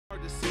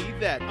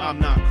that I'm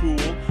not cool.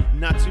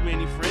 Not too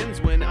many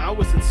friends when I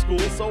was in school,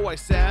 so I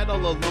sat all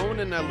alone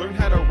and I learned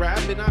how to rap,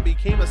 and I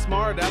became a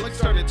smart aleck,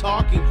 started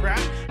talking crap,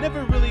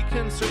 never really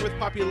concerned with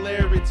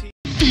popularity.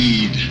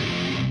 Feed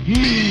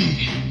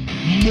me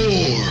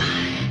more.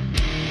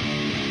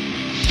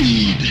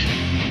 Feed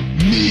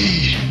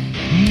me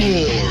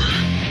more.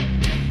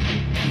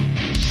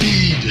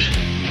 Feed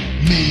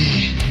me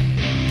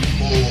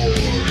more.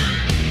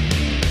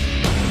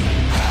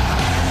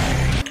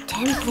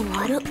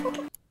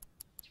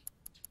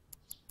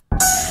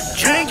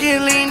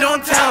 Drinking lean,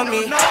 don't tell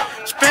me.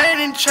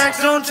 Spending checks,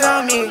 don't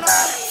tell me.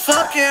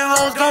 Fucking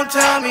hoes, don't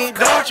tell me.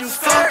 Don't you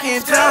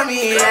fucking tell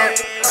me, yeah.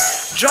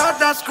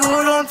 Dropped out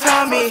school, don't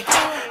tell me.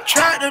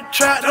 Track the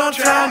track, don't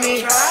tell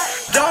me.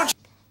 Don't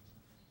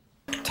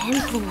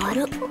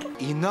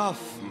Enough.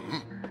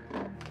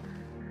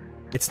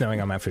 It's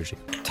snowing on Mount Fuji.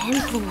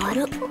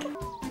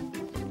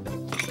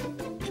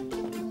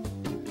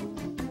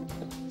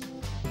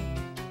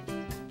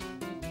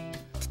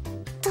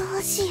 ど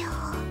うしよう。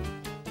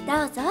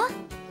どうぞ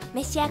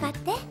召し上がっ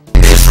て。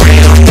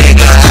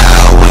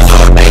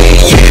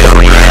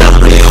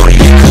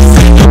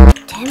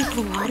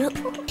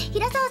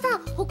平沢さん、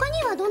他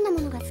にはどんな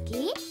ものが好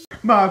き？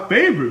 My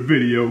favorite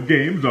video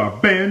games are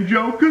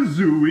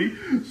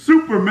Banjo-Kazooie,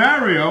 Super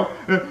Mario,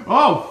 and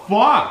oh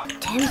fuck!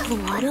 1,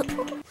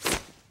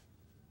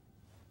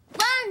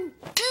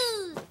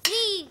 2,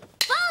 3,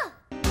 4.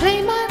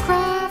 Play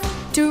Minecraft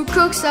to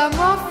cook some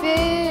raw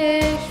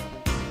fish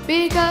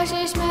because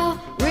they smell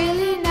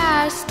really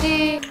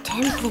nasty.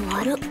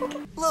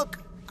 Look,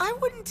 I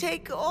wouldn't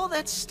take all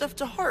that stuff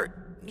to heart,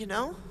 you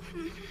know?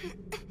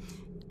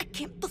 I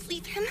can't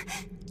believe him.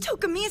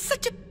 Tsukimi is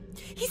such a...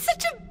 He's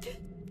such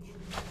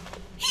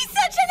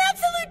an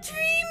absolute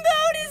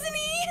dreamboat, isn't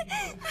he?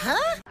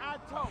 Huh?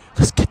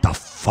 Let's get the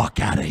fuck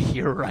out of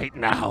here right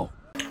now.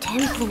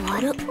 Hame,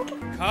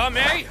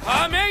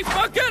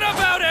 forget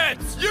about it!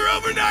 You're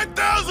over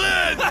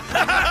 9,000!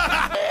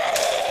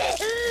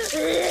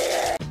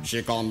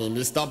 She call me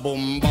Mr.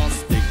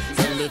 Bombastic,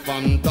 tell me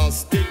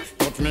fantastic.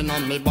 Touch me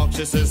on me back,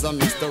 she says I'm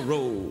Mr.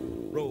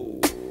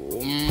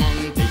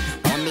 Romantic.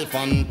 Call me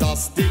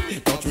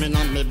fantastic, touch me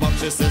on me back,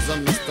 she says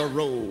I'm Mr.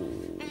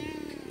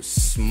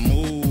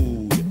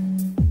 Smooth,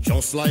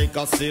 just like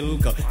a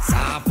silk.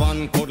 Soft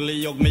and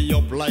cuddly, hug me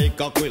up like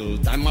a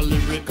quilt. I'm a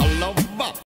lyrical lover.